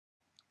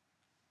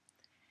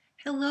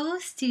Hello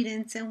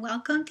students and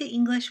welcome to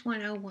English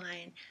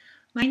 101.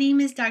 My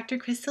name is Dr.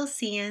 Crystal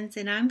Sands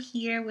and I'm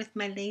here with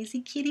my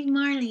lazy kitty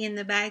Marley in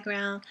the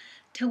background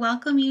to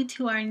welcome you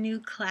to our new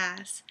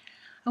class.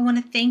 I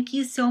want to thank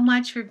you so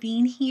much for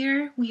being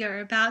here. We are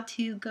about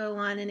to go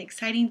on an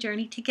exciting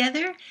journey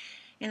together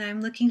and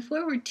I'm looking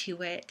forward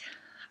to it.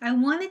 I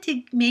wanted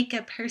to make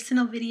a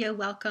personal video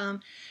welcome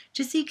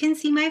just so you can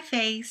see my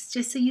face,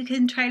 just so you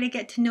can try to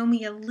get to know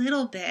me a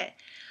little bit.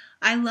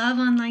 I love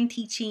online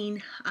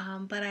teaching,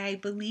 but I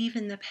believe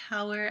in the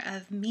power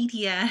of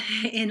media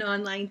in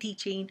online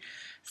teaching.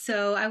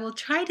 So I will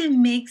try to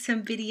make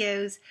some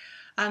videos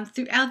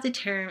throughout the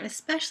term,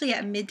 especially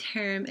at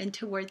midterm and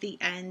toward the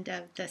end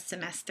of the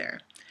semester.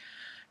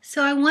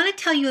 So I want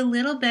to tell you a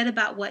little bit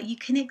about what you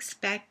can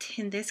expect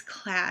in this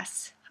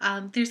class.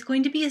 There's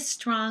going to be a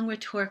strong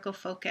rhetorical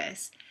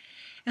focus.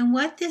 And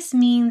what this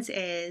means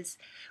is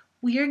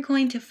we are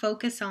going to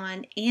focus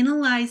on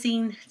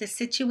analyzing the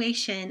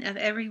situation of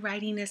every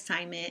writing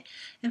assignment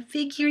and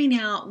figuring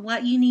out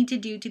what you need to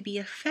do to be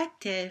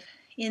effective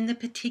in the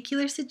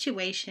particular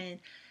situation,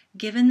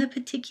 given the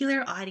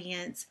particular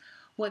audience.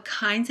 What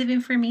kinds of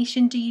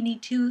information do you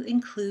need to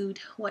include?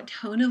 What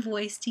tone of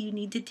voice do you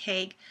need to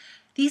take?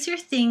 These are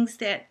things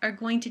that are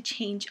going to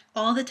change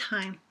all the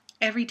time,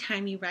 every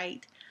time you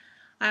write.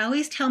 I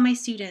always tell my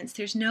students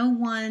there's no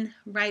one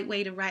right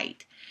way to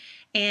write.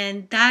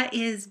 And that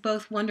is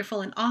both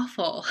wonderful and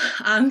awful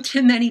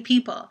to many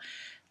people.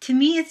 To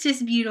me, it's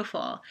just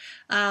beautiful.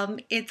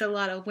 It's a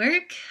lot of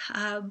work,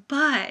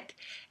 but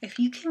if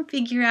you can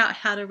figure out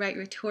how to write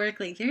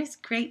rhetorically, there's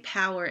great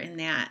power in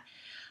that.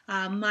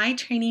 My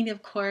training,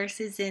 of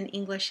course, is in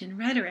English and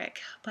rhetoric,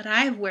 but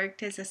I've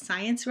worked as a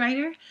science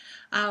writer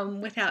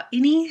without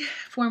any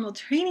formal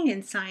training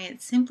in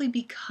science, simply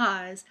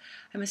because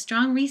I'm a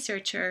strong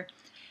researcher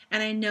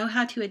and I know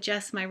how to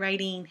adjust my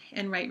writing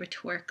and write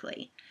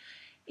rhetorically.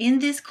 In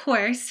this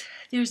course,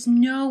 there's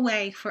no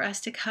way for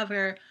us to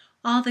cover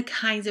all the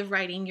kinds of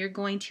writing you're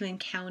going to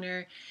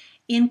encounter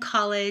in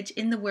college,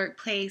 in the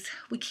workplace.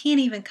 We can't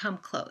even come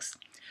close.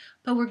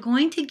 But we're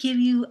going to give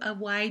you a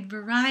wide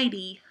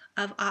variety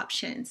of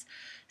options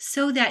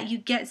so that you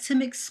get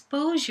some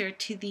exposure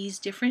to these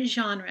different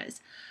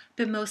genres,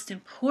 but most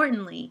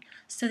importantly,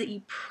 so that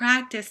you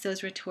practice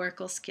those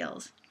rhetorical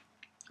skills.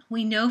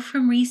 We know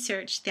from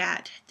research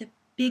that the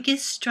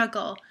biggest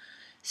struggle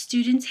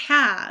students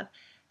have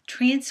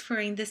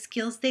transferring the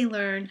skills they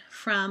learn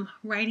from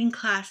writing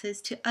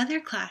classes to other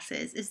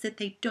classes is that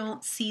they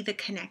don't see the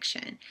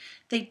connection.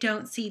 They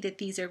don't see that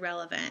these are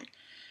relevant.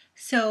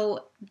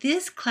 So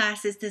this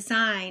class is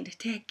designed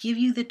to give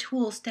you the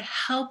tools to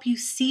help you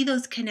see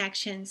those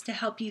connections, to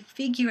help you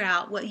figure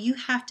out what you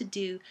have to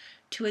do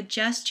to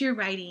adjust your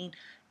writing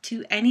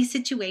to any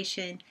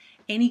situation,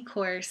 any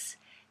course,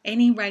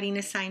 any writing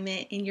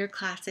assignment in your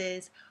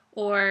classes,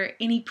 or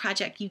any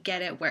project you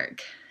get at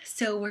work.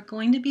 So we're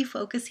going to be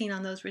focusing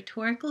on those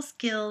rhetorical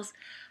skills.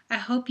 I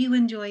hope you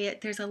enjoy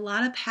it. There's a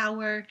lot of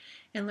power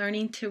in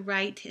learning to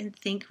write and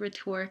think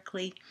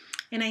rhetorically,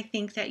 and I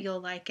think that you'll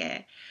like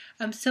it.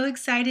 I'm so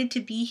excited to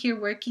be here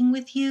working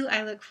with you.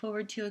 I look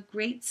forward to a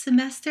great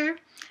semester.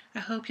 I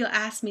hope you'll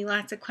ask me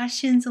lots of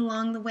questions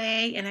along the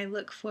way, and I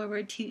look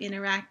forward to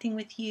interacting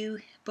with you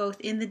both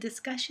in the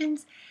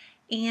discussions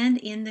and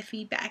in the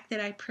feedback that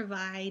I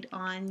provide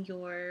on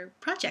your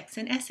projects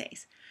and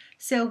essays.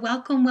 So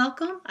welcome,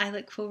 welcome. I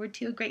look forward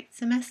to a great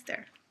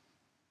semester.